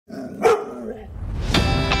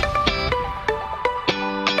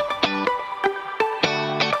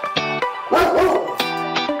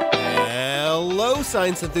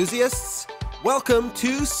science enthusiasts. Welcome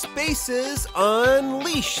to Spaces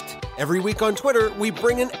Unleashed. Every week on Twitter, we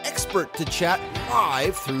bring an expert to chat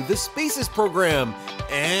live through the Spaces program.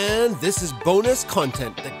 And this is bonus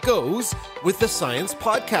content that goes with the Science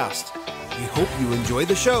Podcast. We hope you enjoy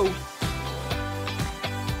the show.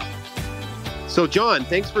 So, John,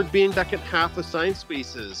 thanks for being second half of Science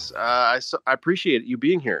Spaces. I appreciate you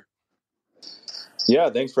being here. Yeah,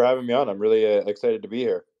 thanks for having me on. I'm really excited to be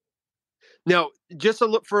here. Now, just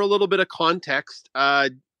for a little bit of context,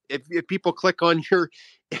 if people click on your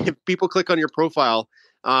profile,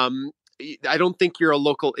 I don't think you're a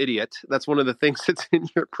local idiot. That's one of the things that's in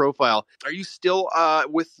your profile. Are you still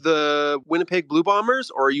with the Winnipeg Blue Bombers,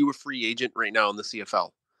 or are you a free agent right now in the CFL?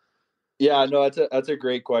 Yeah, no, that's a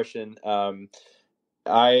great question. I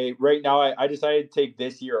decided to take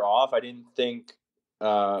this year off. I didn't think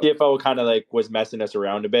CFL kind of like was messing us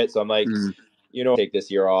around a bit, so I'm like, take this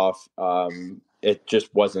year off. It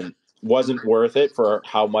just wasn't worth it for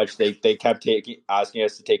how much they kept asking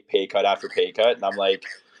us to take pay cut after pay cut, and I'm like,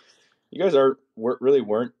 you guys really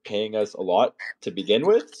weren't paying us a lot to begin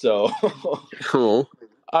with, so Cool.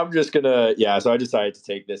 I'm just gonna So I decided to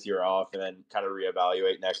take this year off and then kind of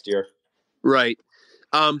reevaluate next year. Right.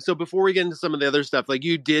 So before we get into some of the other stuff, like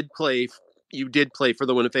you did play for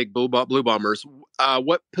the Winnipeg Blue Bombers.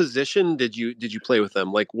 What position did you play with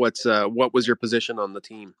them? Like what was your position on the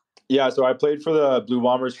team? Yeah, so I played for the Blue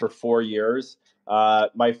Bombers for 4 years.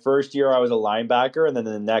 My first year I was a linebacker, and then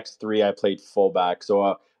the next 3 I played fullback.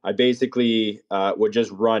 So I basically would just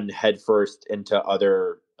run headfirst into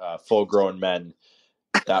other full-grown men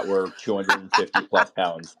that were 250 plus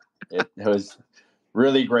pounds. It was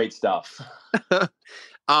really great stuff. Have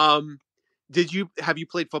you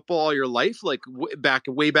played football all your life? Like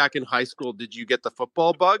way back in high school, did you get the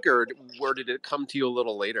football bug, or where did it come to you a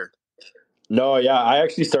little later? No, yeah, I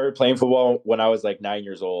actually started playing football when I was like 9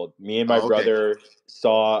 years old. Me and my brother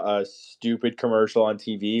saw a stupid commercial on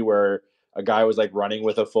TV where a guy was like running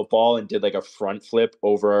with a football and did like a front flip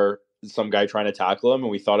over some guy trying to tackle him,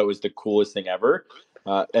 and we thought it was the coolest thing ever.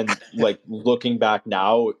 And like looking back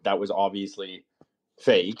now, that was obviously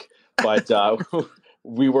fake, but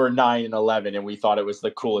we were 9 and 11 and we thought it was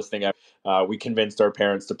the coolest thing ever. We convinced our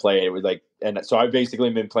parents to play. It was like, and so I've basically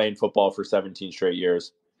been playing football for 17 straight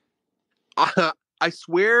years. I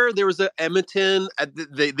swear there was a Edmonton.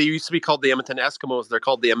 They used to be called the Edmonton Eskimos. They're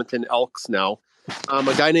called the Edmonton Elks now.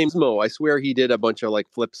 A guy named Mo. I swear he did a bunch of like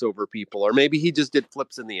flips over people, or maybe he just did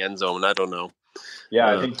flips in the end zone. I don't know.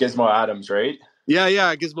 Yeah, I think Gizmo Adams, right?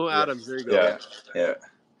 Yeah, Gizmo Adams. There you go. Yeah.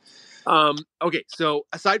 Okay, so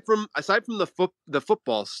aside from the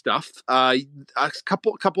football stuff, a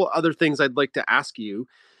couple other things I'd like to ask you.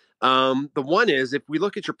 The one is, if we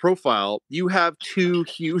look at your profile, you have 2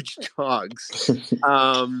 huge dogs.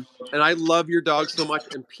 And I love your dogs so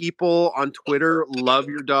much, and people on Twitter love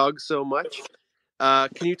your dogs so much.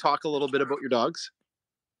 Can you talk a little bit about your dogs?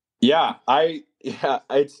 Yeah,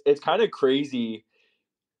 it's kind of crazy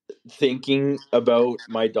thinking about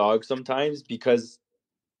my dogs sometimes because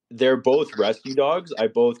they're both rescue dogs. I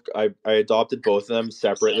adopted both of them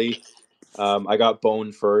separately. I got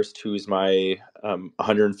Bone first, who's my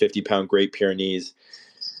 150-pound Great Pyrenees,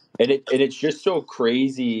 and it's just so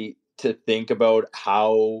crazy to think about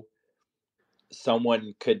how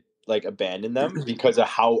someone could like abandon them because of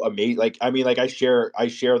how amazing. Like, I mean, like I share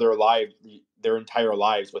their entire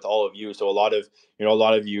lives with all of you, so a lot of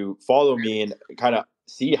you follow me and kind of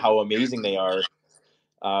see how amazing they are.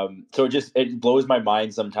 So it blows my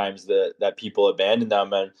mind sometimes that people abandon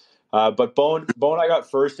them. And but Bone I got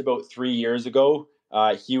first about 3 years ago.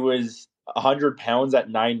 He was 100 pounds at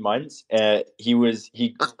 9 months. He was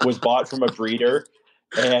bought from a breeder,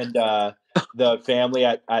 and the family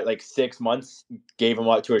at like 6 months gave him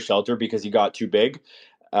up to a shelter because he got too big,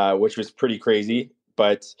 which was pretty crazy.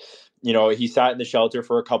 But he sat in the shelter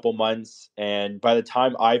for a couple months, and by the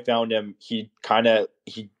time I found him, he'd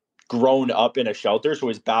grown up in a shelter, so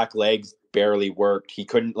his back legs barely worked. He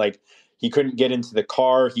couldn't get into the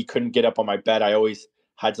car. He couldn't get up on my bed. I always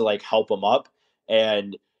had to like help him up.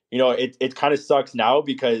 And it kind of sucks now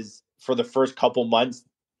because for the first couple months,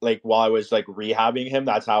 like while I was like rehabbing him,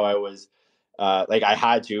 that's how I was I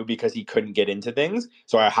had to, because he couldn't get into things.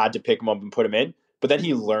 So I had to pick him up and put him in. But then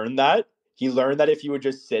he learned that if he would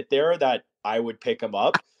just sit there, that I would pick him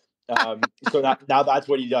up. So now that's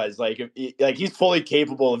what he does. Like, he's fully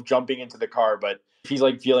capable of jumping into the car, but if he's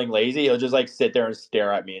like feeling lazy, he'll just like sit there and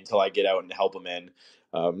stare at me until I get out and help him in.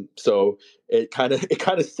 So it kind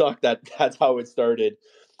of sucked that that's how it started.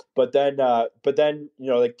 But then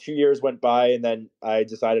like 2 years went by, and then I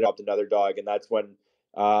decided to adopt another dog, and that's when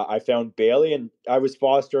I found Bailey, and I was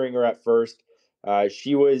fostering her at first.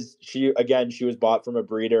 She was bought from a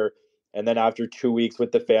breeder, and then after 2 weeks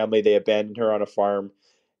with the family, they abandoned her on a farm,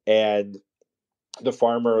 and the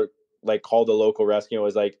farmer like called the local rescue and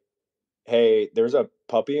was like, "Hey, there's a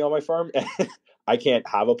puppy on my farm. I can't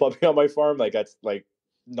have a puppy on my farm. Like that's like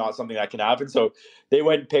not something that can happen." So they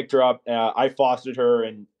went and picked her up. I fostered her,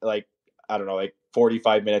 and like I don't know, like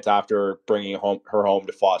 45 minutes after bringing her home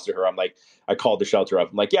to foster her, I called the shelter up.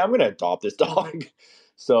 I'm like, "Yeah, I'm gonna adopt this dog."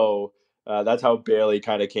 So that's how Bailey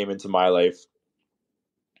kind of came into my life.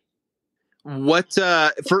 What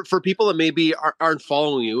for people that maybe aren't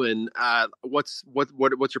following you, and what's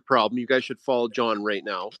your problem? You guys should follow John right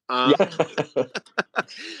now.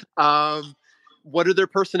 Yeah. What are their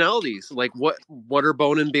personalities like? What are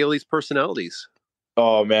Bone and Bailey's personalities?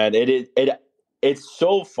 Oh man, it's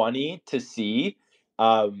so funny to see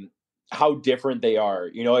how different they are.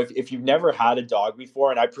 You know, if you've never had a dog before,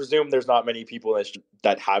 and I presume there's not many people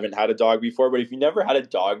that haven't had a dog before, but if you never had a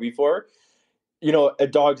dog before, you know, a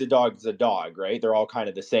dog's a dog, right? They're all kind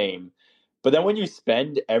of the same. But then when you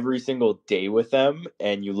spend every single day with them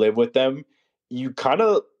and you live with them, you kind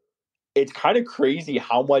of it's kind of crazy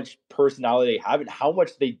how much personality they have and how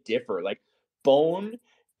much they differ. Like Bone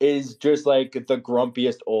is just like the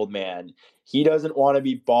grumpiest old man. He doesn't want to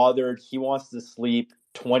be bothered. He wants to sleep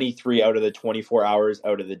 23 out of the 24 hours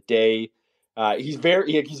out of the day. He's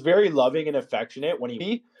very loving and affectionate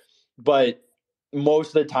but most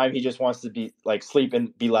of the time he just wants to be like sleep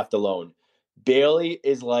and be left alone. Bailey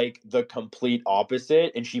is like the complete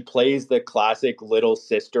opposite, and she plays the classic little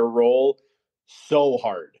sister role so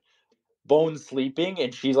hard. Bone's sleeping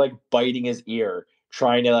and she's like biting his ear,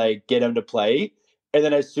 trying to like get him to play. And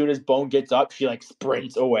then as soon as Bone gets up, she like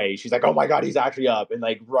sprints away. She's like, "Oh my god, he's actually up!" and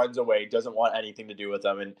like runs away, doesn't want anything to do with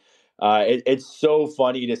him. And it's so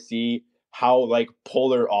funny to see how like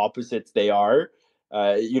polar opposites they are.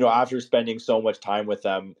 You know, after spending so much time with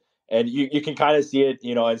them, and you can kind of see it,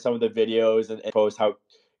 you know, in some of the videos and posts how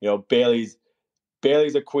you know Bailey's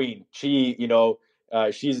a queen. She's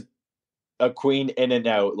a queen in and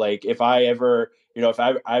out. Like if I ever, you know, if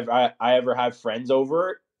I ever have friends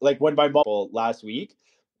over, like when my mom last week,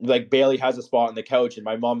 like Bailey has a spot on the couch and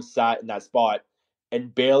my mom sat in that spot,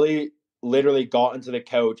 and Bailey literally got into the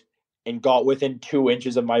couch and got within 2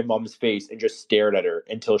 inches of my mom's face and just stared at her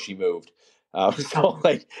until she moved. So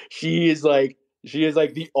like she is like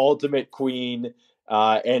the ultimate queen,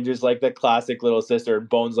 and just like the classic little sister. And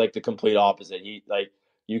Bone's like the complete opposite. He like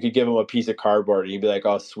you could give him a piece of cardboard and he'd be like,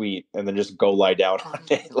 "Oh, sweet," and then just go lie down on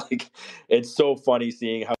it. Like, it's so funny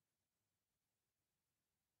seeing how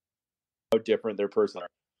different their person are.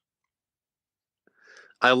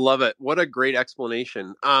 I love it. What a great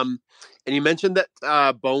explanation. And you mentioned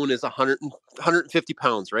that Bone is 150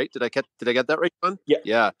 pounds, right? Did I get that right, John? Yeah.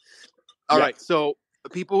 Yeah. All Yeah. right. So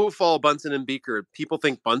people who follow Bunsen and Beaker, people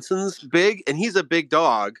think Bunsen's big, and he's a big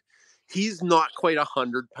dog. He's not quite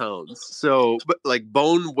 100 pounds. So, but like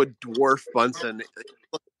Bone would dwarf Bunsen,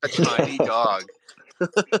 a tiny dog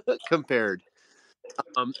compared.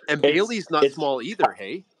 And It's Bailey's not it's small either.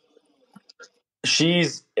 Hey,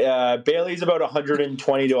 she's Bailey's about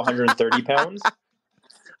 120 to 130 pounds.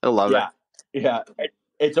 I love it. Yeah. Yeah.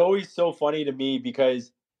 It's always so funny to me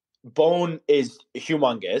because Bone is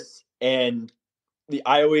humongous, and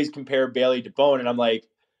I always compare Bailey to Bone, and I'm like,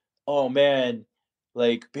 "Oh man,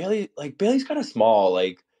 Bailey's kind of small."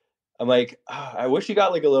 Like I'm like, I wish he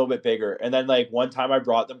got like a little bit bigger. And then like one time I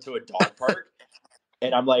brought them to a dog park,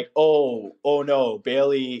 and I'm like, oh no,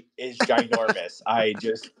 Bailey is ginormous. I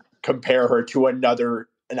just compare her to an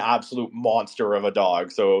absolute monster of a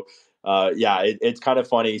dog. So yeah, it's kind of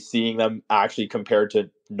funny seeing them actually compared to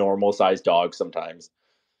normal sized dogs sometimes.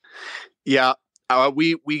 Yeah,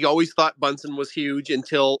 we always thought Bunsen was huge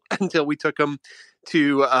until until we took him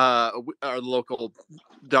to our local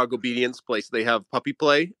dog obedience place. They have puppy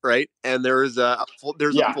play, right? And there's a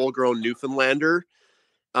Yeah. full grown Newfoundlander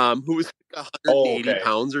who was like Oh, 180 okay.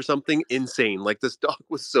 pounds or something insane. Like this dog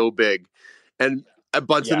was so big, and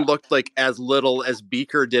Bunsen Yeah. looked like as little as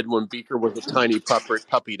Beaker did when Beaker was a tiny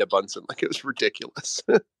puppy to Bunsen. Like it was ridiculous.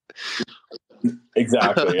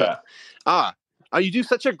 Exactly. Yeah. ah, you do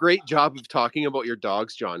such a great job of talking about your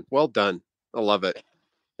dogs, John. Well done. I love it.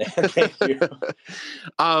 Thank you.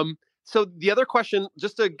 So the other question,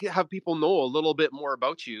 just to have people know a little bit more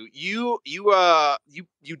about you, you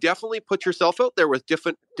definitely put yourself out there with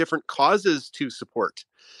different causes to support.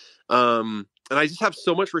 And I just have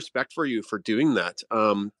so much respect for you for doing that.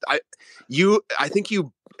 I think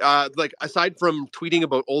you, like, aside from tweeting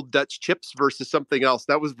about old Dutch chips versus something else,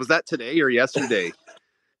 was that today or yesterday?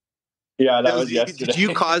 Yeah, that was Did you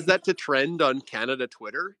yesterday. cause that to trend on Canada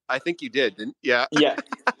Twitter? I think you did, didn't? Yeah. Yeah.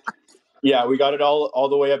 Yeah, we got it all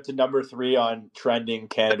the way up to number 3 on trending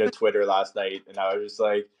Canada Twitter last night, and I was just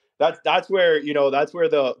like, that's where that's where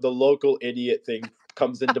the local idiot thing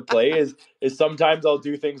comes into play. Is sometimes I'll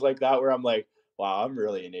do things like that where I'm like, wow, I'm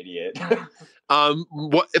really an idiot.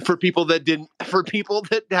 What for people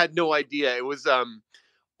that had no idea, it was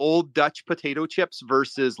Old Dutch potato chips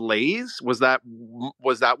versus Lay's. Was that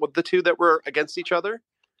what the two that were against each other?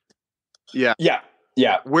 Yeah.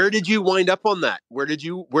 Yeah. Where did you wind up on that? Where did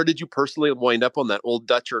you personally wind up on that, Old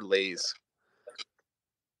Dutch or Lay's?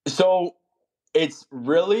 So it's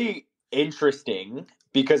really interesting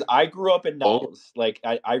because I grew up in Niles. Like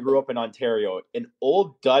I grew up in Ontario, and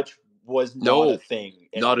Old Dutch was not a No, thing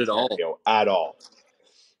in not at all. Ontario at all.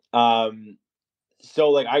 So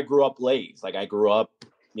like I grew up Lay's. Like I grew up,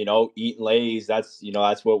 eating Lay's. That's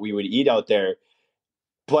what we would eat out there.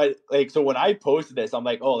 But like, so when I posted this, I'm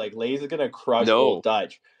like, oh, like Lay's is gonna crush No. Old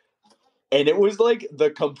Dutch. And it was like the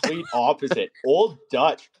complete opposite. Old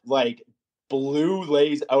Dutch like blew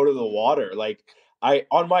Lay's out of the water. Like I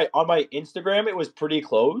on my Instagram it was pretty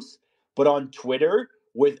close, but on Twitter,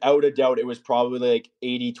 without a doubt, it was probably like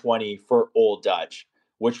 80-20 for Old Dutch,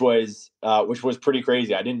 which was pretty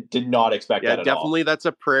crazy. I did not expect Yeah, that at all. definitely that's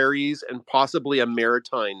a prairies and possibly a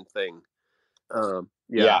maritime thing.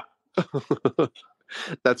 Yeah.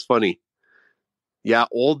 That's funny. Yeah,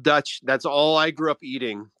 Old Dutch. That's all I grew up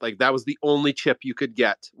eating. Like that was the only chip you could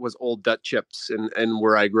get was Old Dutch chips, and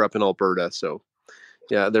where I grew up in Alberta. So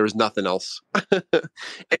yeah, there was nothing else.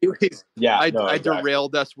 Anyways, Yeah, no, I exactly.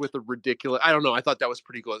 derailed us with a ridiculous. I don't know. I thought that was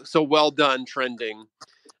pretty cool. So well done trending.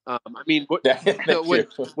 I mean,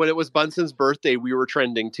 when it was Bunsen's birthday, we were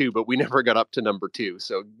trending too, but we never got up to number 2.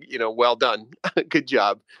 So well done, good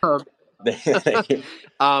job. Thank you.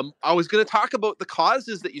 I was going to talk about the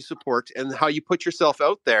causes that you support and how you put yourself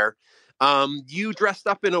out there. You dressed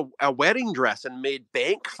up in a wedding dress and made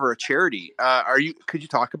bank for a charity. Could you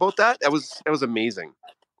talk about that? That was amazing.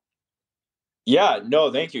 Yeah,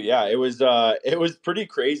 no, thank you. Yeah, it was pretty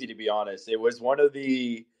crazy, to be honest. It was one of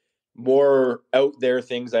the more out there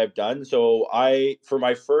things I've done. So for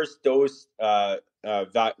my first dose,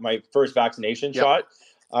 my first vaccination Yep. shot,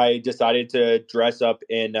 I decided to dress up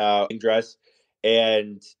in dress,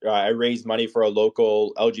 and I raised money for a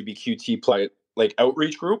local LGBTQ like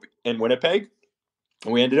outreach group in Winnipeg.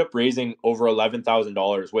 And we ended up raising over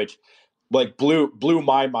 $11,000, which like blew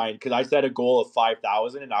my mind because I set a goal of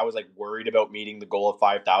 5,000 and I was like worried about meeting the goal of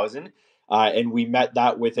 5,000. And we met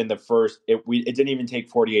that within the first. It didn't even take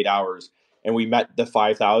 48 hours, and we met the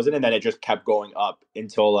 5,000, and then it just kept going up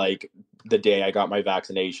until like the day I got my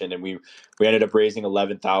vaccination, and we ended up raising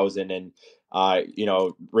 11,000, and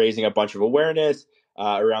raising a bunch of awareness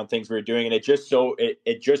around things we were doing, and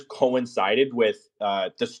it just coincided with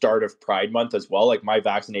the start of Pride Month as well. Like my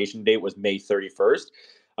vaccination date was May 31st,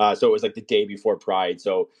 so it was like the day before Pride.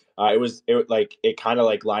 So it kind of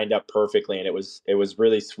like lined up perfectly, and it was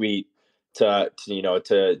really sweet to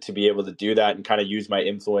be able to do that and kind of use my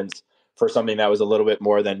influence for something that was a little bit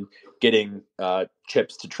more than getting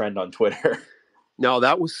chips to trend on Twitter. No,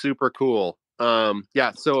 that was super cool.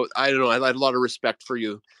 Yeah, so I don't know. I had a lot of respect for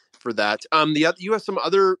you for that. You have some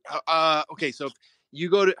other. Okay, so if you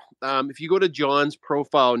go to John's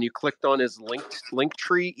profile and you clicked on his link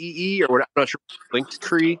tree or what, I'm not sure, linked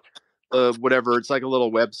tree, whatever. It's like a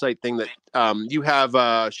little website thing that you have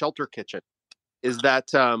a shelter kitchen. Is that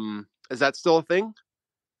still a thing?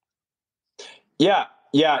 Yeah.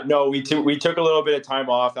 No, we took a little bit of time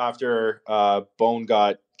off after Bone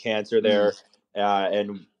got cancer there,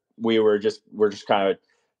 and we're just kind of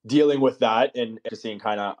dealing with that and just seeing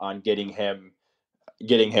kind of on getting him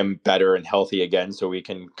better and healthy again, so we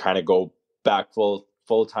can kind of go back full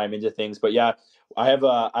time into things. But yeah, I have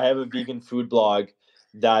a vegan food blog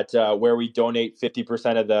that where we donate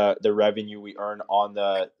 50% of the revenue we earn on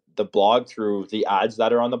the blog through the ads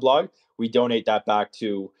that are on the blog. We donate that back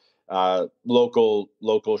to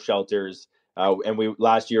local shelters. And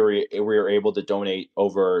last year we were able to donate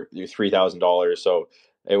over $3,000. So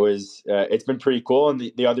it's been pretty cool. And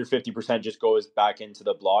the other 50% just goes back into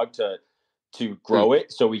the blog to grow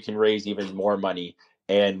it, so we can raise even more money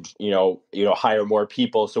and hire more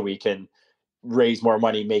people, so we can raise more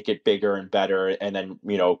money, make it bigger and better, and then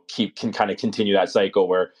can kind of continue that cycle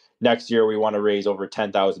where next year we want to raise over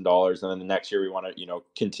 $10,000, and then the next year we want to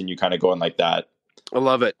continue kind of going like that. I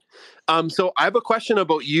love it. So I have a question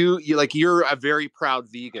about you. You're a very proud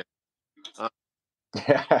vegan.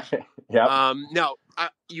 Yeah. Now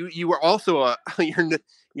you were also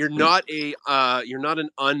you're not an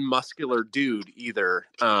unmuscular dude either.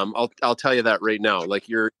 I'll tell you that right now. Like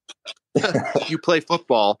you play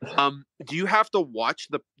football. Do you have to watch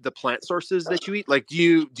the plant sources that you eat? Like,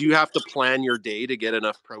 do you have to plan your day to get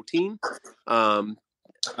enough protein?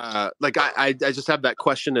 Like I just have that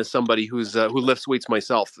question as somebody who lifts weights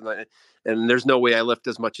myself, and there's no way I lift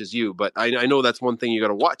as much as you, but I know that's one thing you got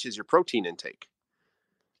to watch is your protein intake.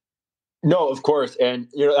 No, of course, and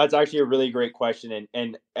that's actually a really great question,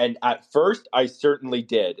 and at first I certainly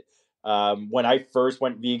did. When I first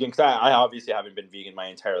went vegan, because I obviously haven't been vegan my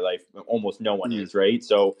entire life. Almost no one is, right?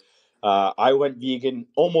 So I went vegan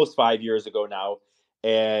almost 5 years ago now,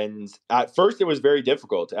 and at first it was very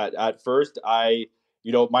difficult. At first, my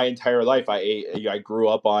entire life I grew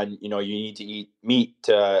up on you need to eat meat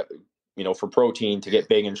to for protein to get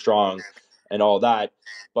big and strong and all that.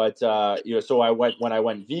 But so when I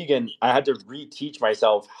went vegan, I had to reteach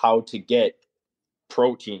myself how to get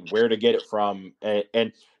protein, where to get it from,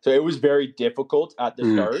 and so it was very difficult at the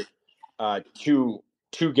Mm. start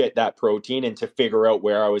to get that protein and to figure out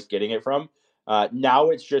where I was getting it from. Now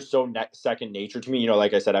it's just so second nature to me.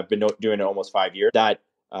 Like I said, I've been doing it almost 5 years. That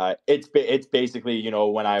it's basically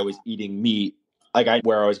when I was eating meat, like I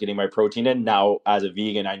where I was getting my protein in. Now as a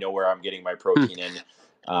vegan, I know where I'm getting my protein in.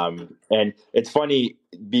 And it's funny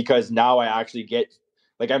because now I actually get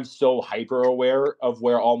I'm so hyper aware of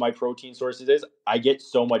where all my protein sources is. I get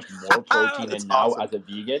so much more protein in now Awesome. as a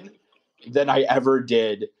vegan than I ever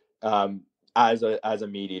did as a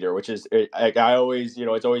meat eater, which is I always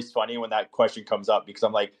it's always funny when that question comes up because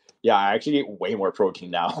I'm like, yeah, I actually eat way more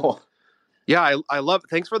protein now. Yeah, I love.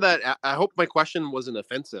 Thanks for that. I hope my question wasn't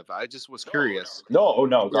offensive. I just was curious. No, oh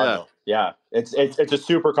no, God Yeah, no. Yeah, it's a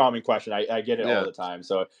super common question. I get it all yeah. the time,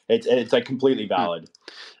 so it's like completely valid.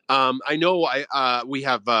 I know we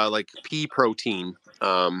have like pea protein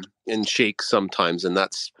in shakes sometimes, and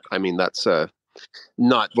that's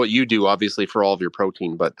not what you do, obviously, for all of your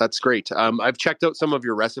protein, but that's great. I've checked out some of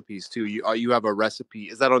your recipes too. You have a recipe.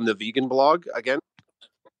 Is that on the vegan blog again?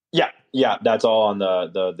 Yeah, that's all on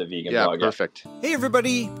the vegan Yeah, blog. perfect. Hey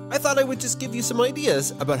everybody, I thought I would just give you some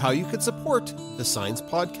ideas about how you could support the Science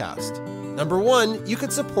Podcast. Number one, you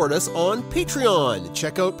could support us on Patreon.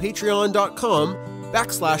 Check out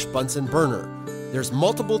patreon.com/BunsonBurner. There's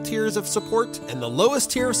multiple tiers of support, and the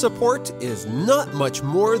lowest tier of support is not much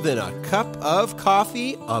more than a cup of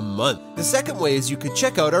coffee a month. The second way is you could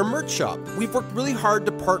check out our merch shop. We've worked really hard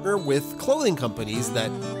to partner with clothing companies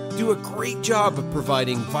that do a great job of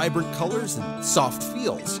providing vibrant colors and soft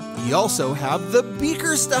feels. We also have the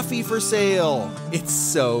Beaker Stuffy for sale. It's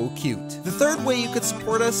so cute. The third way you could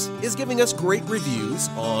support us is giving us great reviews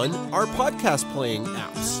on our podcast playing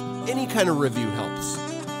apps. Any kind of review helps.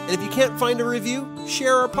 And if you can't find a review,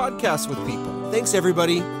 share our podcast with people. Thanks,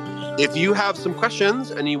 everybody. If you have some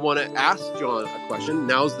questions and you want to ask John a question,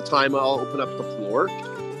 now's the time. I'll open up the floor.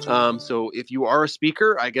 So if you are a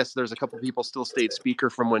speaker, I guess there's a couple people still stayed speaker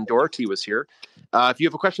from when Dorothy was here. If you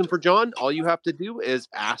have a question for John, all you have to do is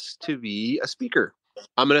ask to be a speaker.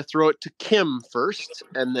 I'm going to throw it to Kim first,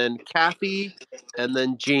 and then Kathy, and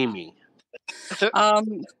then Jamie.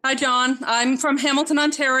 Hi, John. I'm from Hamilton,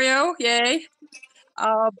 Ontario. Yay.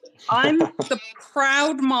 I'm the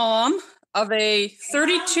proud mom of a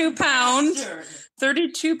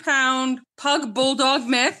 32-pound pug bulldog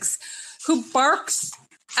mix who barks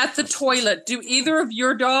at the toilet. Do either of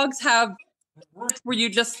your dogs have where you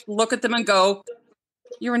just look at them and go,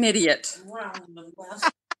 "You're an idiot"?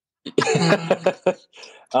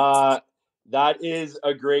 That is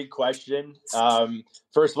a great question.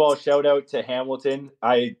 First of all, shout out to Hamilton.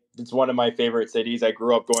 It's one of my favorite cities. I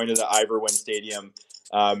grew up going to the Iverwin Stadium,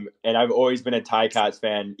 and I've always been a Ticats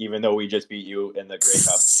fan, even though we just beat you in the Grey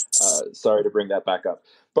Cup. Sorry to bring that back up,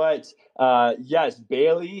 but yes,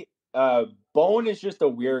 Bailey. Bone is just a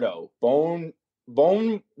weirdo. Bone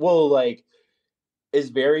will is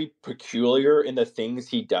very peculiar in the things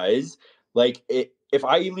he does. If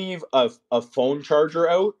I leave a phone charger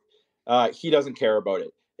out, he doesn't care about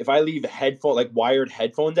it. If I leave wired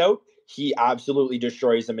headphones out, he absolutely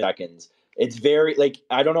destroys them in seconds. It's very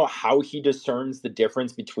I don't know how he discerns the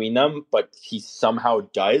difference between them, but he somehow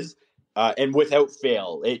does. And without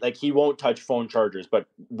fail, he won't touch phone chargers, but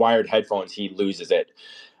wired headphones, he loses it.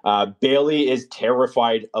 Bailey is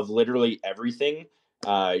terrified of literally everything.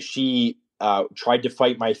 She tried to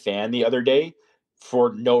fight my fan the other day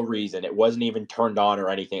for no reason. It wasn't even turned on or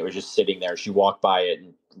anything. It was just sitting there. She walked by it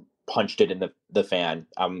and punched it in the fan.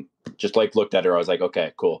 Just looked at her. I was like,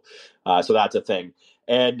 okay, cool. So that's a thing.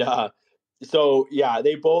 And so yeah,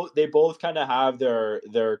 they both kind of have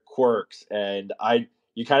their quirks, and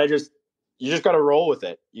you just got to roll with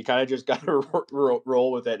it. You kind of just got to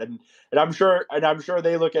roll with it. And I'm sure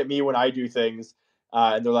they look at me when I do things,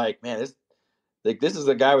 and they're like, man, like, this is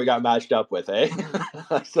the guy we got matched up with, eh?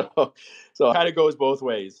 so it kind of goes both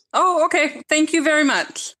ways. Oh, okay. Thank you very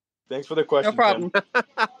much. Thanks for the question. No problem.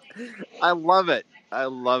 I love it.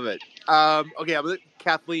 Okay,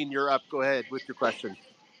 Kathleen, you're up. Go ahead with your question.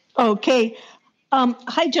 Okay.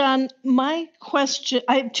 Hi, John. My question,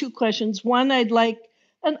 I have two questions. One, I'd like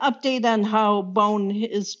an update on how Bone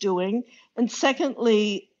is doing. And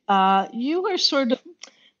secondly, you are sort of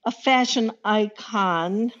a fashion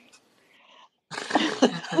icon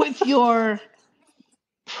with your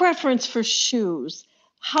preference for shoes.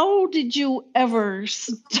 How did you ever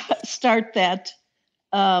start that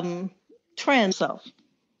trend? So.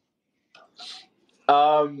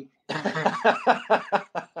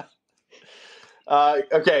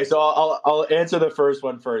 Okay, so I'll answer the first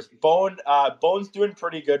one first. Bone's doing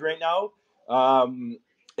pretty good right now.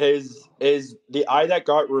 Is the eye that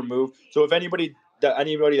got removed? So if anybody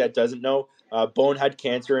that doesn't know, Bone had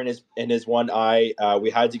cancer in his one eye.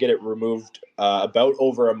 We had to get it removed about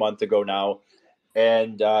over a month ago now,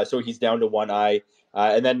 and so he's down to one eye.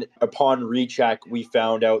 And then upon recheck, we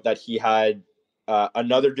found out that he had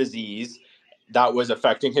another disease that was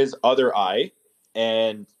affecting his other eye,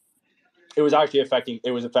 and it was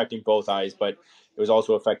affecting both eyes, but it was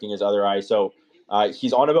also affecting his other eye. So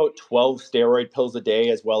he's on about 12 steroid pills a day,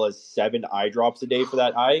 as well as 7 eye drops a day for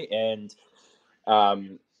that eye. And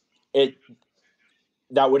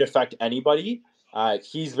that would affect anybody.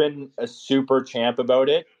 He's been a super champ about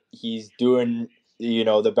it. He's doing,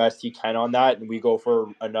 the best he can on that. And we go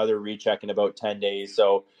for another recheck in about 10 days.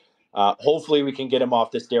 So hopefully we can get him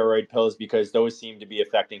off the steroid pills, because those seem to be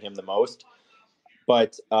affecting him the most.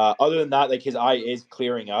 But other than that, like, his eye is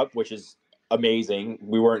clearing up, which is amazing.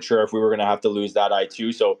 We weren't sure if we were going to have to lose that eye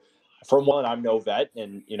too. So from one, I'm no vet,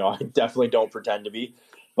 and, I definitely don't pretend to be.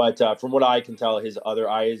 But from what I can tell, his other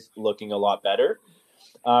eye is looking a lot better.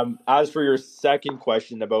 As for your second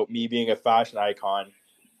question about me being a fashion icon,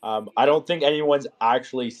 I don't think anyone's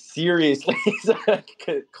actually seriously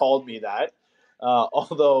called me that,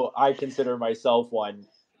 although I consider myself one.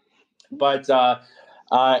 But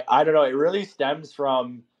I don't know. It really stems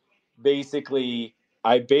from I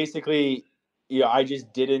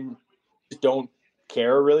just don't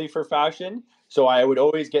care really for fashion. So I would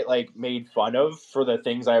always get like made fun of for the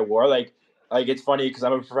things I wore. Like it's funny because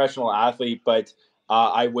I'm a professional athlete, but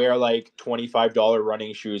I wear like $25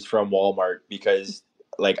 running shoes from Walmart because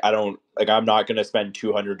I'm not going to spend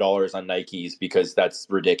 $200 on Nikes because that's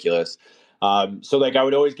ridiculous. So like I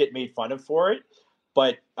would always get made fun of for it,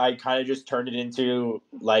 but I kind of just turned it into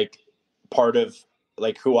like part of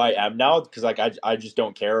like who I am now, because like I just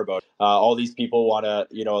don't care about it. All these people want to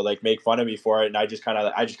like make fun of me for it, and I just kind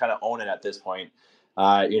of own it at this point.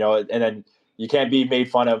 And then you can't be made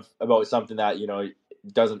fun of about something that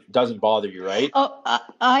doesn't bother you, right? Oh,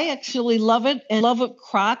 I actually love it, and love it.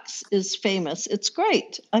 Crocs is famous. It's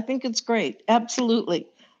great. I think it's great. Absolutely.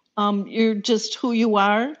 You're just who you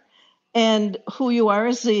are, and who you are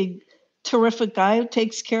is a terrific guy who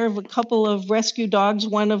takes care of a couple of rescue dogs,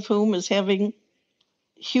 one of whom is having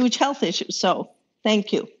huge health issues. So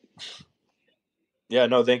thank you. Yeah,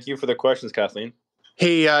 no, thank you for the questions, Kathleen.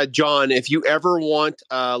 Hey, John, if you ever want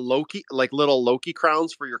Loki, like little Loki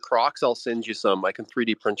crowns for your Crocs, I'll send you some. I can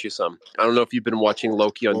 3D print you some. I don't know if you've been watching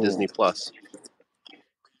Loki on Disney Plus.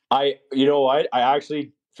 You know what? I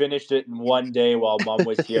actually finished it in one day while Mom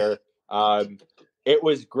was here. It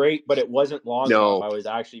was great, but it wasn't long enough. I was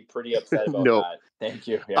actually pretty upset about that. Thank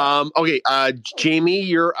you. Yeah. Okay, Jamie,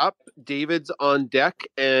 you're up. David's on deck,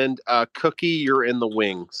 and Cookie, you're in the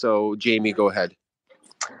wing. So, Jamie, go ahead.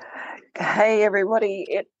 Hey,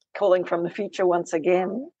 everybody. Calling from the future once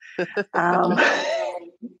again.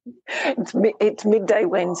 It's midday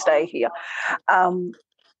Wednesday here.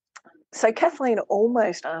 So Kathleen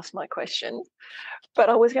almost asked my question, but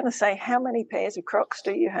I was going to say, how many pairs of Crocs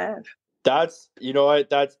do you have?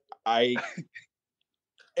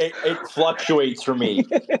 It fluctuates for me.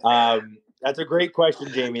 That's a great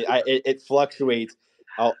question, Jamie. It fluctuates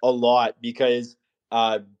a lot because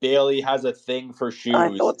Bailey has a thing for shoes.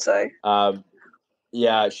 I thought so.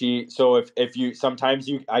 Yeah, so if you sometimes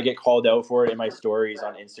I get called out for it in my stories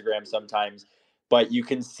on Instagram sometimes, but you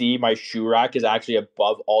can see my shoe rack is actually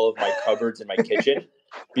above all of my cupboards in my kitchen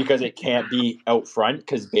because it can't be out front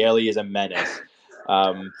because Bailey is a menace.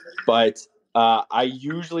 But I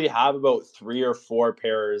usually have about 3 or 4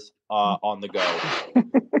 pairs on the go.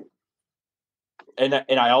 And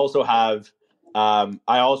I also have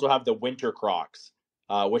the winter Crocs,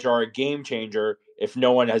 which are a game changer. If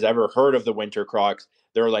no one has ever heard of the winter Crocs,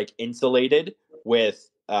 they're like insulated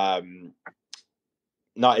with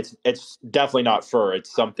it's definitely not fur.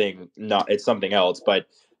 It's something else, but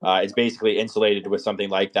It's basically insulated with something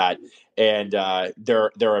like that, and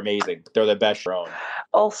they're amazing. They're the best shown.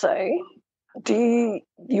 Also, do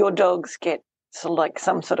your dogs get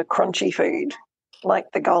some sort of crunchy food?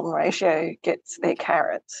 Like the golden ratio gets their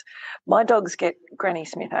carrots. My dogs get Granny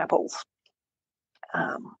Smith apples.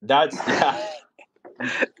 That's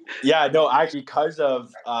yeah. No, actually, because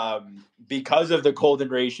of the golden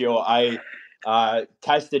ratio, I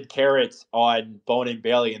tested carrots on Bone and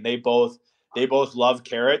Bailey, and they both love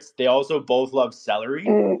carrots. They also both love celery,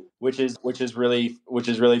 which is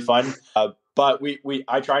really fun. But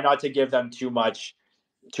I try not to give them too much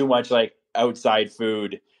like outside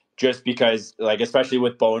food, just because, like, especially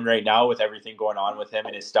with Bone right now, with everything going on with him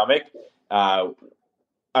in his stomach, I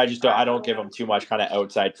don't give them too much kind of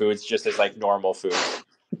outside foods, just as like normal foods.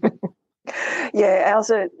 Yeah,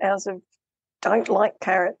 ours don't like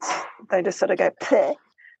carrots. They just sort of go pleh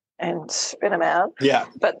and spit them out. Yeah.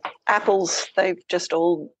 But apples, they've just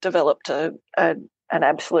all developed an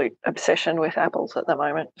absolute obsession with apples at the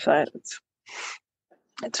moment. So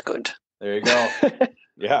it's good. There you go.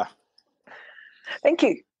 Yeah. Thank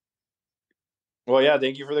you. Well, yeah,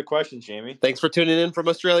 thank you for the question, Jamie. Thanks for tuning in from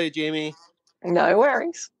Australia, Jamie. No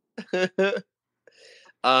worries.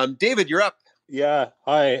 David, you're up. Yeah.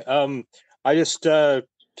 Hi. I just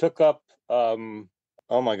took up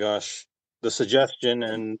oh my gosh, the suggestion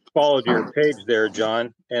and followed your page there,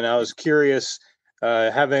 John. And I was curious,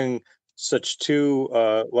 having such two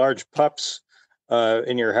large pups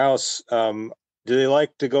in your house, do they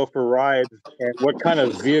like to go for rides? And what kind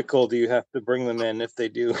of vehicle do you have to bring them in if they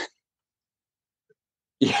do?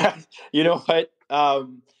 Yeah, you know what?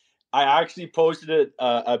 I actually posted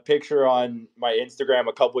a picture on my Instagram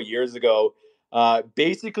a couple years ago.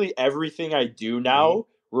 Basically, everything I do now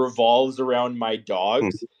revolves around my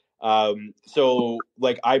dogs. So,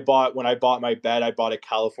 like, when I bought my bed, I bought a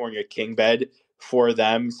California king bed for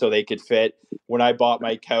them so they could fit. When I bought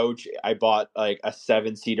my couch, I bought like a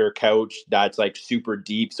 7-seater couch that's like super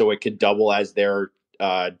deep so it could double as their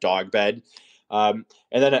dog bed. And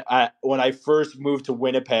then when I first moved to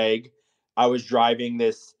Winnipeg, I was driving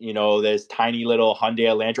this tiny little Hyundai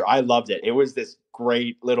Elantra. I loved it. It was this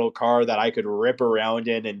great little car that I could rip around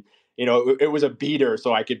in, and it was a beater,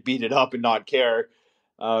 so I could beat it up and not care.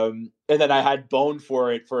 And then I had Bone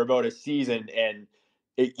for it for about a season, and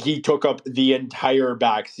he took up the entire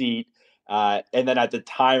back seat. And then at the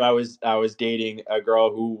time, I was dating a girl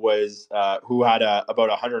who had about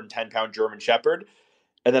 110-pound German Shepherd,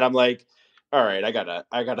 and then I'm like, all right, I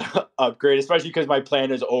gotta upgrade, especially because my plan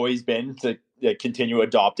has always been to continue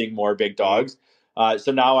adopting more big dogs.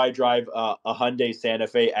 So now I drive a Hyundai Santa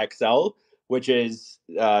Fe XL, which is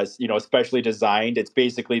specially designed. It's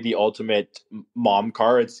basically the ultimate mom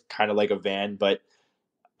car. It's kind of like a van, but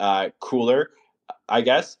cooler, I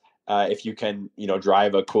guess. If you can,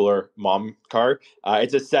 drive a cooler mom car.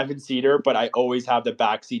 It's a 7-seater, but I always have the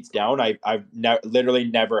back seats down. I've literally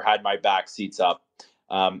never had my back seats up.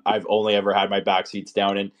 I've only ever had my back seats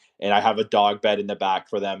down, and I have a dog bed in the back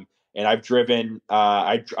for them. And I've driven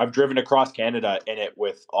I've driven across Canada in it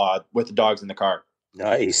with the dogs in the car.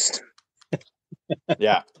 Nice.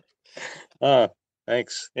 Yeah.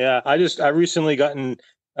 Thanks. Yeah, I recently gotten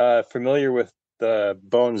familiar with the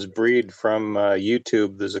Bones breed from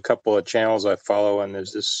YouTube. There's a couple of channels I follow, and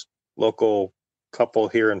there's this local couple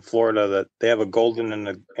here in Florida that they have a golden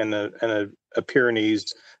and a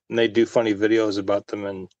Pyrenees, and they do funny videos about them.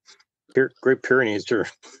 And Great Pyrenees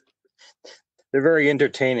they're very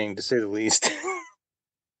entertaining, to say the least.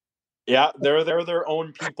 Yeah, they're their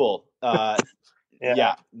own people.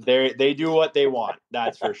 Yeah, they do what they want.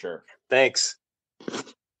 That's for sure. Thanks.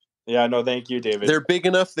 Yeah, no, thank you, David. They're big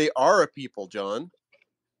enough. They are a people, John.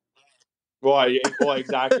 Well,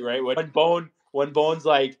 exactly right. When Bone's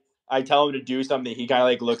like, I tell him to do something, he kind of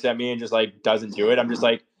like looks at me and just like doesn't do it. I'm just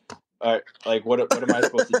like, what am I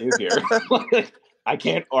supposed to do here? I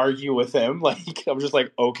can't argue with him. Like, I'm just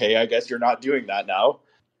like, okay, I guess you're not doing that now.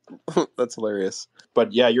 That's hilarious.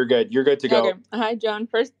 But yeah, you're good. You're good to go. Okay. Hi, John.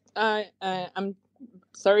 First, I'm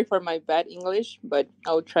sorry for my bad English, but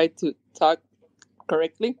I'll try to talk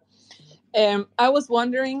correctly. I was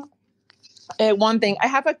wondering one thing. I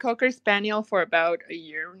have a Cocker Spaniel for about a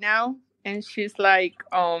year now, and she's like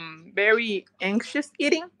very anxious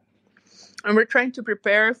eating. And we're trying to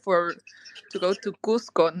prepare to go to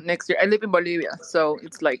Cusco next year. I live in Bolivia, so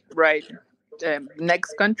it's like right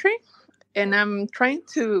next country. And I'm trying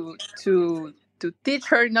to teach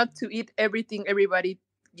her not to eat everything everybody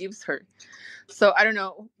gives her. So I don't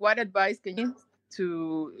know, what advice can you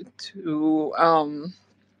to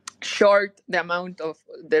short the amount of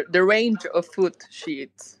the range of food she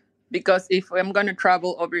eats? Because if I'm gonna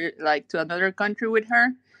travel over like to another country with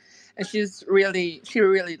her, and she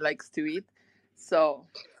really likes to eat. So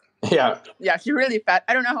Yeah. yeah, she's really fat.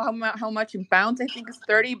 I don't know how much in pounds. I think it's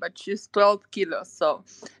 30, but she's 12 kilos. So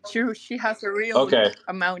she has a real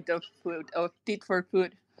amount of food, of teeth for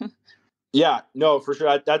food. Yeah, no, for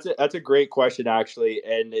sure. That's a great question, actually,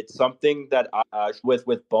 and it's something that I with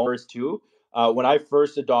Boners too. When I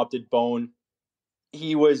first adopted Bone,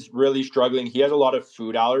 he was really struggling. He has a lot of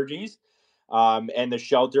food allergies, and the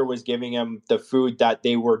shelter was giving him the food that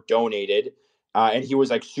they were donated, and he was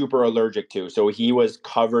like super allergic to. So he was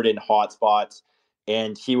covered in hot spots,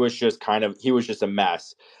 and he was just a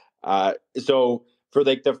mess. So for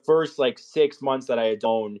like the first like 6 months that I had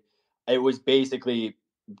known, it was basically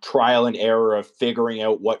trial and error of figuring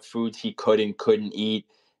out what foods he could and couldn't eat,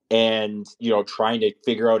 and trying to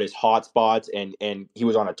figure out his hot spots, and he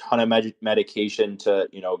was on a ton of medication to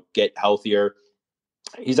get healthier.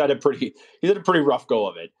 He's had a pretty rough go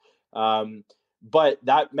of it, but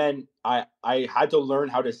that meant I had to learn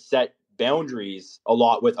how to set boundaries a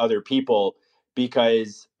lot with other people,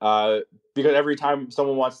 because every time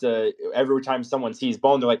someone sees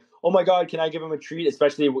Bone, they're like, oh my god, can I give him a treat?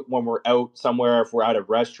 Especially when we're out somewhere, if we're at a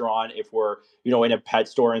restaurant, if we're in a pet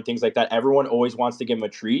store and things like that. Everyone always wants to give him a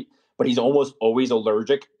treat, but he's almost always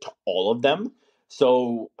allergic to all of them.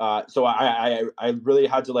 So I really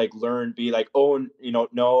had to like learn, be like, oh,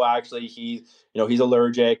 no, actually he's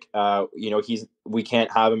allergic. We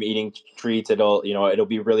can't have him eating treats. It'll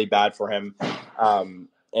be really bad for him,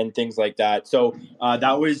 and things like that. So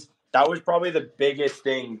that was probably the biggest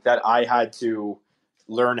thing that I had to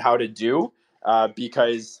learn how to do,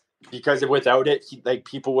 because without it,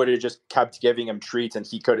 people would have just kept giving him treats, and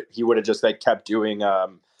he would have just like kept doing,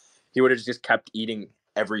 he would have just kept eating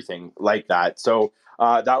everything like that. So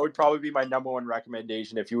that would probably be my number one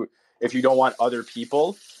recommendation if you don't want other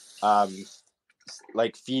people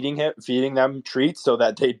like feeding them treats so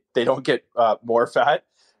that they don't get more fat.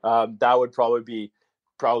 That would probably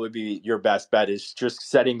be your best bet, is just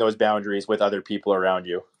setting those boundaries with other people around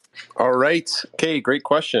you. All right. Okay, great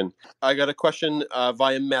question. I got a question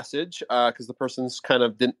via message because the person's kind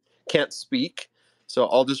of can't speak. So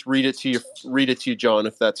I'll just read it to you, John,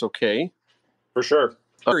 if that's okay. For sure.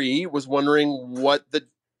 Larry was wondering what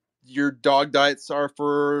your dog diets are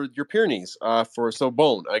for your Pyrenees, for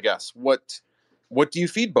Bone, I guess. What do you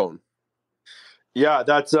feed Bone? Yeah,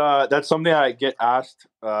 that's something I get asked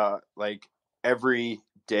like every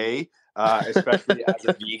day, especially as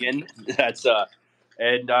a vegan.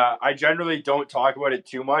 And I generally don't talk about it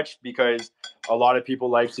too much, because a lot of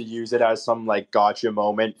people like to use it as some like gotcha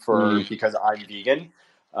moment because I'm vegan.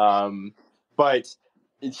 But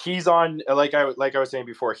he's on, like I was saying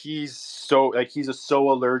before, he's so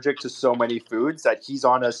allergic to so many foods that he's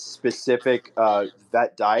on a specific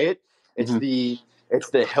vet diet. It's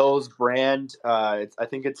the Hills brand. I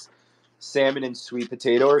think it's salmon and sweet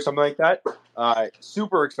potato or something like that.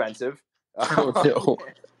 Super expensive. Oh, no.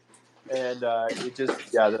 And it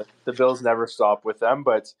just, the bills never stop with them.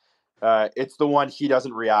 But it's the one he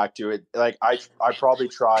doesn't react to. It, like I probably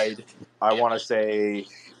tried, I want to say,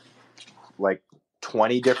 like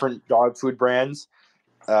 20 different dog food brands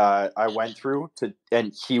I went through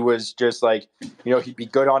and he was just like, he'd be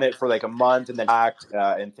good on it for like a month and then act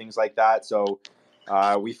and things like that. So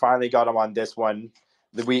we finally got him on this one.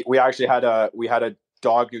 We actually had a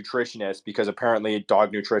dog nutritionist, because apparently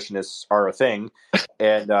dog nutritionists are a thing,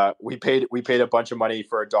 and we paid a bunch of money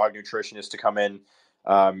for a dog nutritionist to come in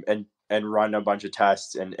and run a bunch of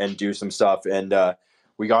tests and do some stuff, and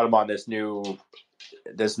we got him on this new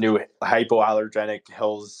hypoallergenic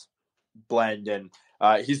Hills blend, and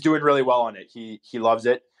he's doing really well on it. He loves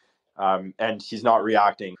it, and he's not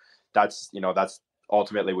reacting. That's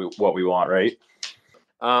ultimately what we want, right?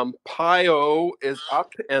 Pio is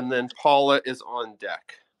up, and then Paula is on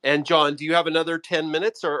deck. And John, do you have another 10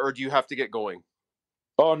 minutes, or do you have to get going?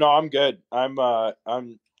 Oh no, I'm good.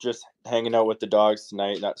 I'm just hanging out with the dogs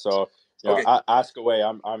tonight. So okay. Ask away.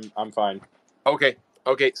 I'm fine. Okay.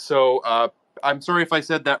 So I'm sorry if I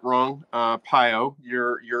said that wrong. Pio,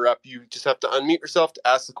 you're up. You just have to unmute yourself to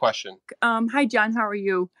ask the question. Hi, John. How are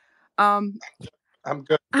you? I'm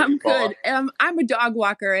good. I'm good. I'm a dog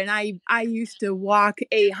walker, and I used to walk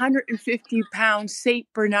a 150-pound Saint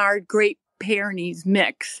Bernard Great Pyrenees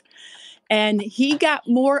mix, and he got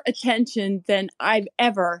more attention than I've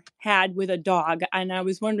ever had with a dog. And I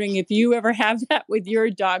was wondering if you ever have that with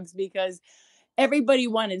your dogs, because everybody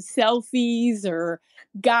wanted selfies, or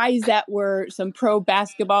guys that were some pro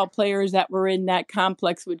basketball players that were in that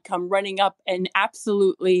complex would come running up and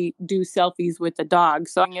absolutely do selfies with the dog.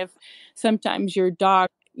 So if sometimes your dog,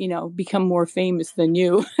 become more famous than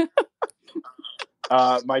you.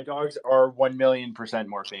 My dogs are 1,000,000%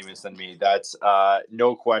 more famous than me. That's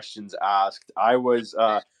no questions asked. I'm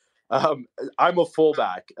a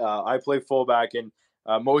fullback. I play fullback, and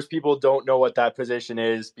most people don't know what that position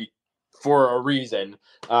is for a reason.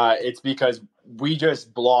 It's because we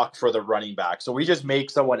just block for the running back. So we just make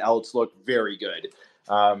someone else look very good.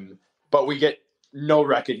 But we get no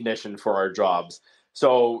recognition for our jobs.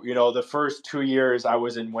 So, the first 2 years I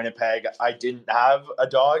was in Winnipeg, I didn't have a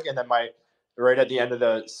dog. And then right at the end of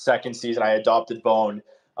the second season, I adopted Bone.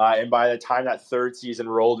 And by the time that third season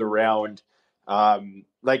rolled around,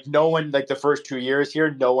 no one, the first 2 years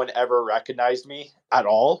here, no one ever recognized me at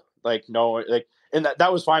all. And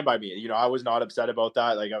that was fine by me. I was not upset about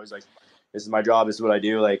that. I was like, this is my job. This is what I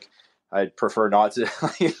do. I'd prefer not to,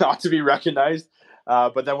 not to be recognized.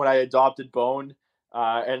 But then when I adopted Bone,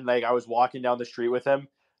 and I was walking down the street with him,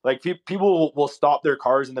 people will stop their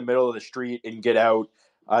cars in the middle of the street and get out.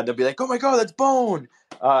 They'll be like, "Oh my God, that's Bone!"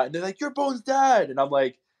 And they're like, "You're Bone's dad," and I'm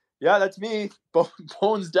like, "Yeah, that's me,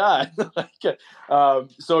 Bone's dad."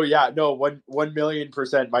 So yeah, no,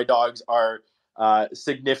 1,000,000%. My dogs are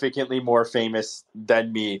significantly more famous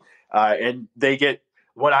than me, and they get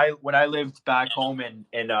when I lived back home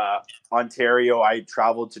in Ontario. I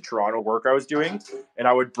traveled to Toronto work I was doing, and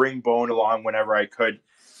I would bring Bone along whenever I could,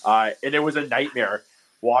 and it was a nightmare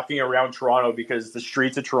walking around Toronto because the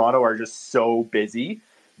streets of Toronto are just so busy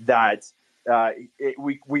that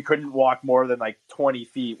we couldn't walk more than 20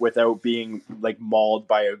 feet without being mauled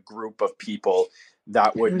by a group of people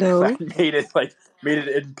that made it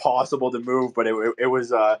impossible to move. But it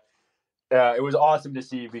was awesome to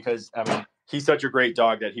see because he's such a great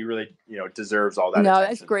dog that he really deserves all that No, attention.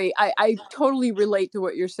 that's great. I totally relate to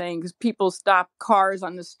what you're saying because people stop cars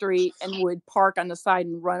on the street and would park on the side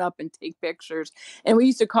and run up and take pictures. And we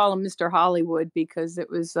used to call him Mr. Hollywood because it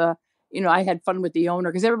was, I had fun with the owner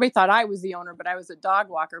because everybody thought I was the owner, but I was a dog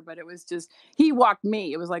walker. But it was just, he walked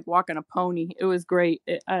me. It was like walking a pony. It was great.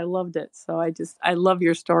 I loved it. So I love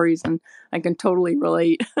your stories and I can totally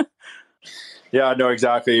relate. Yeah, no,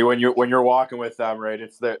 exactly. When you're walking with them, right?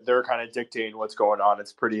 It's they're kind of dictating what's going on.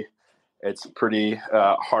 It's pretty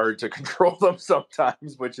hard to control them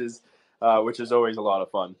sometimes, which is always a lot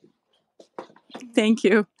of fun. Thank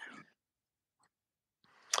you.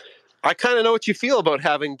 I kind of know what you feel about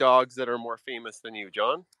having dogs that are more famous than you,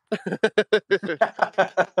 John.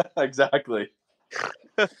 Exactly.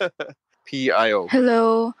 PIO.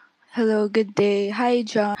 Hello, good day. Hi,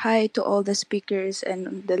 John. Hi to all the speakers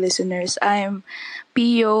and the listeners. I'm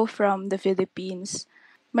Pio from the Philippines.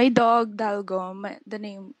 My dog Dalgo. The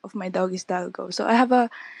name of my dog is Dalgo. So I have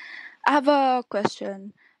a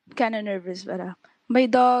question. Kind of nervous, but my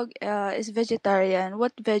dog is vegetarian.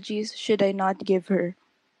 What veggies should I not give her?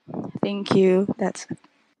 Thank you. That's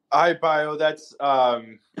Hi, Bio. That's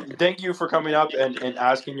thank you for coming up and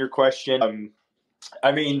asking your question.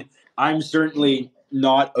 I'm certainly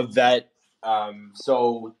not a vet,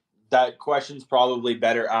 so that question's probably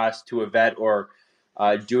better asked to a vet or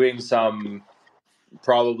doing some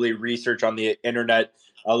probably research on the internet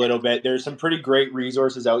a little bit. There's some pretty great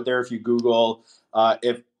resources out there if you Google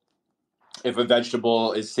if a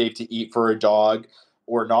vegetable is safe to eat for a dog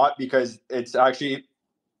or not, because it's actually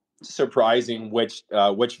surprising which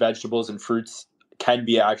vegetables and fruits can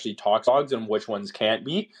be actually toxic and which ones can't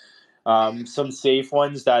be. Some safe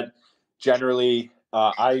ones that generally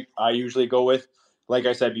I usually go with, like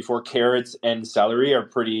I said before, carrots and celery are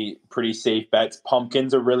pretty safe bets.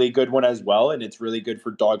 Pumpkin's a really good one as well, and it's really good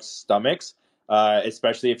for dogs' stomachs,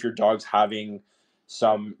 especially if your dog's having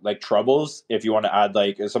some troubles. If you want to add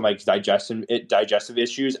some digestive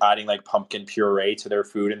issues, adding pumpkin puree to their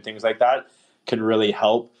food and things like that can really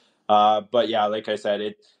help. But yeah, like I said,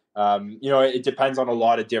 it depends on a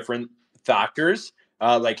lot of different factors.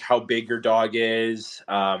 Like how big your dog is.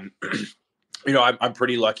 I'm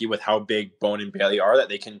pretty lucky with how big Bone and Bailey are that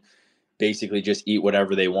they can basically just eat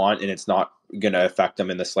whatever they want and it's not going to affect them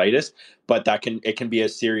in the slightest. But it can be a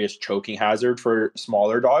serious choking hazard for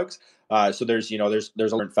smaller dogs. So there's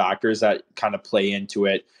different factors that kind of play into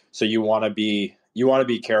it. So you want to be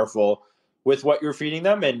careful with what you're feeding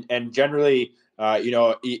them, and generally,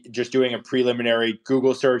 just doing a preliminary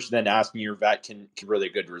Google search, then asking your vet can really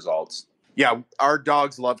good results. Yeah, our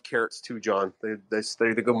dogs love carrots too, John.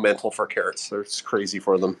 They go mental for carrots. It's crazy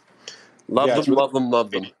for them. Love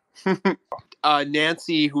them.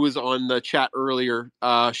 Nancy, who was on the chat earlier,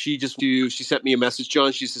 she sent me a message,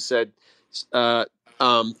 John. She just said,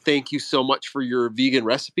 thank you so much for your vegan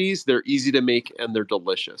recipes. They're easy to make and they're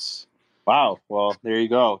delicious. Wow. Well, there you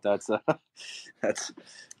go. That's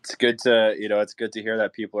it's good to it's good to hear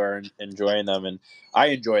that people are enjoying them, and I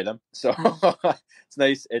enjoy them. So it's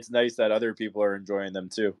nice. It's nice that other people are enjoying them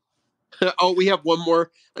too. Oh, we have one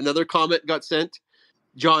more. Another comment got sent.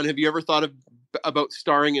 John, have you ever thought about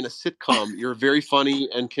starring in a sitcom? You're very funny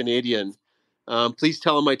and Canadian. Please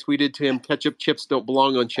tell him I tweeted to him, ketchup chips don't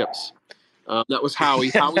belong on chips. That was Howie.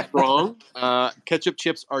 Howie's wrong. Ketchup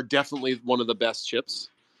chips are definitely one of the best chips.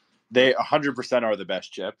 They 100% are the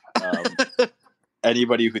best chip.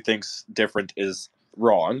 Anybody who thinks different is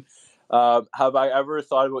wrong. Have I ever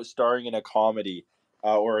thought about starring in a comedy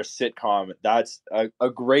or a sitcom? That's a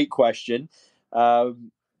great question.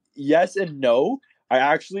 Yes and no. I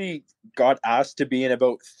actually got asked to be in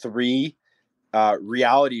about 3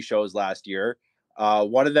 reality shows last year.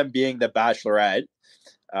 One of them being The Bachelorette.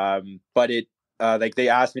 But it like they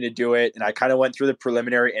asked me to do it, and I kind of went through the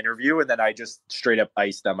preliminary interview, and then I just straight up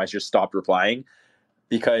iced them. I just stopped replying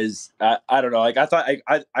because I don't know. Like I thought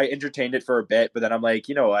I entertained it for a bit, but then I'm like,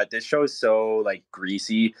 you know what? This show is so like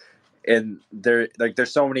greasy, and there's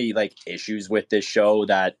so many like issues with this show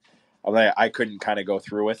that I'm like I couldn't kind of go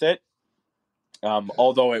through with it.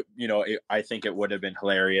 Although I think it would have been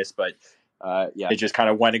hilarious, but yeah, it just kind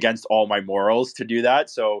of went against all my morals to do that.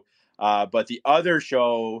 So, but the other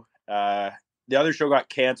show got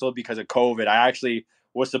canceled because of COVID. I actually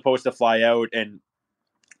was supposed to fly out, and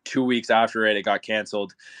 2 weeks after it got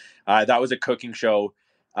canceled. That was a cooking show,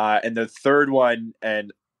 and the third one,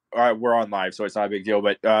 and we're on live, so it's not a big deal,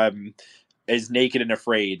 but is Naked and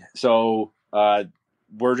Afraid. So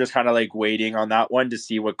we're just kind of like waiting on that one to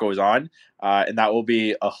see what goes on, and that will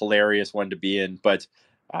be a hilarious one to be in. But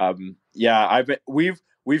yeah,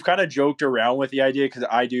 we've kind of joked around with the idea because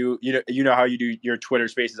I do, you know how you do your Twitter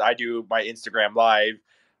Spaces. I do my Instagram Live,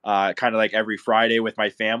 kind of like every Friday with my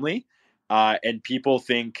family, and people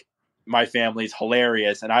think my family's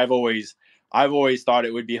hilarious, and I've always thought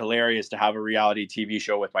it would be hilarious to have a reality TV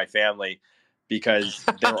show with my family because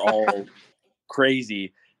they're all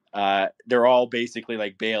crazy. They're all basically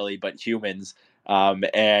like Bailey, but humans.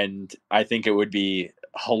 And I think it would be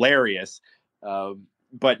hilarious.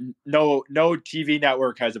 But no TV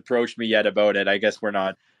network has approached me yet about it. I guess we're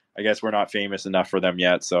not famous enough for them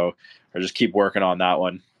yet. So I'll just keep working on that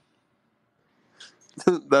one.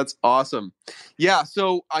 That's awesome. Yeah,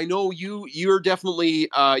 so I know you're definitely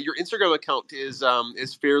your Instagram account is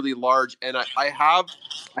fairly large, and I'm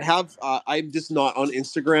just not on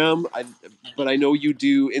Instagram. But I know you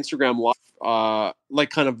do Instagram live, like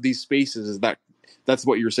kind of these spaces. That's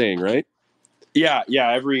what you're saying, right? Yeah.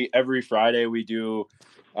 Every Friday we do.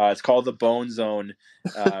 It's called the Bone Zone,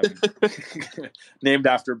 named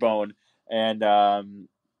after Bone, and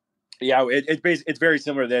yeah, it's very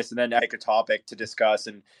similar to this, and then I pick a topic to discuss,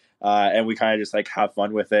 and we kind of just like have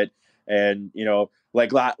fun with it. And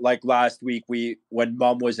like last week, when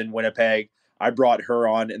Mom was in Winnipeg, I brought her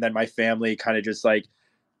on, and then my family kind of just like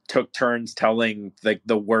took turns telling like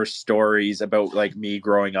the worst stories about like me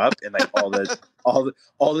growing up and like all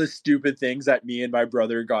the stupid things that me and my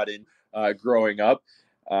brother got in growing up,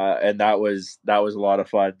 and that was a lot of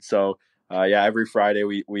fun. So yeah, every Friday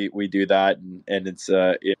we do that, and it's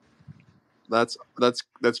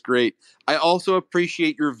That's great. I also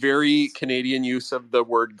appreciate your very Canadian use of the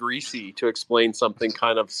word greasy to explain something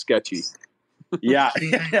kind of sketchy. Yeah.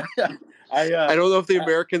 I don't know if the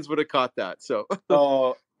Americans would have caught that. So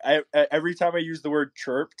every time I use the word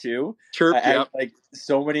chirp too, yeah. Like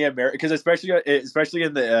so many Americans, especially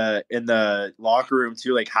in the locker room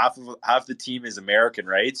too, like half the team is American,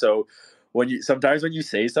 right? So sometimes when you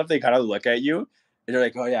say stuff, they kind of look at you and they're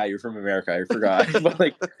like, "Oh yeah, you're from America. I forgot." But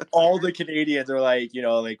like all the Canadians are like,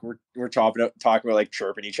 like we're talking about like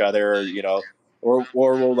chirping each other, or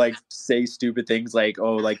we'll like say stupid things like,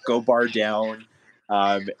 "Oh, like go bar down,"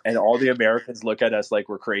 and all the Americans look at us like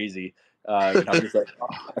we're crazy. And I'm just like,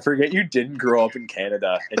 I forget you didn't grow up in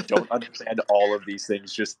Canada and don't understand all of these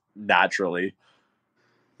things just naturally.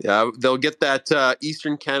 Yeah, they'll get that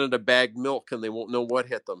Eastern Canada bagged milk and they won't know what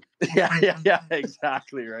hit them. Yeah,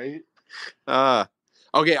 exactly, right?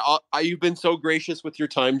 Okay, you've been so gracious with your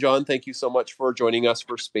time, John. Thank you so much for joining us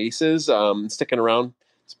for Spaces, sticking around.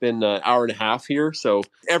 It's been an hour and a half here. So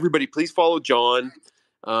everybody, please follow John,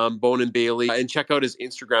 Bone and Bailey, and check out his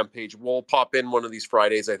Instagram page. We'll pop in one of these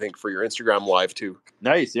Fridays, I think, for your Instagram live too.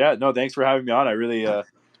 Nice. Yeah. No, thanks for having me on. I really, I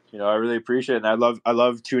really appreciate it. And I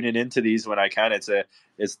love tuning into these when I can.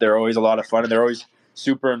 They're always a lot of fun, and they're always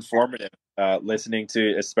super informative. Listening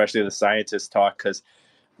to especially the scientists talk, because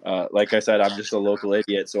like I said, I'm just a local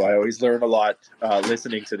idiot, so I always learn a lot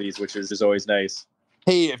listening to these, which is always nice.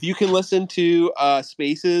 Hey, if you can listen to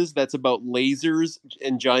Spaces that's about lasers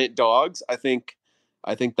and giant dogs, I think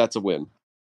that's a win.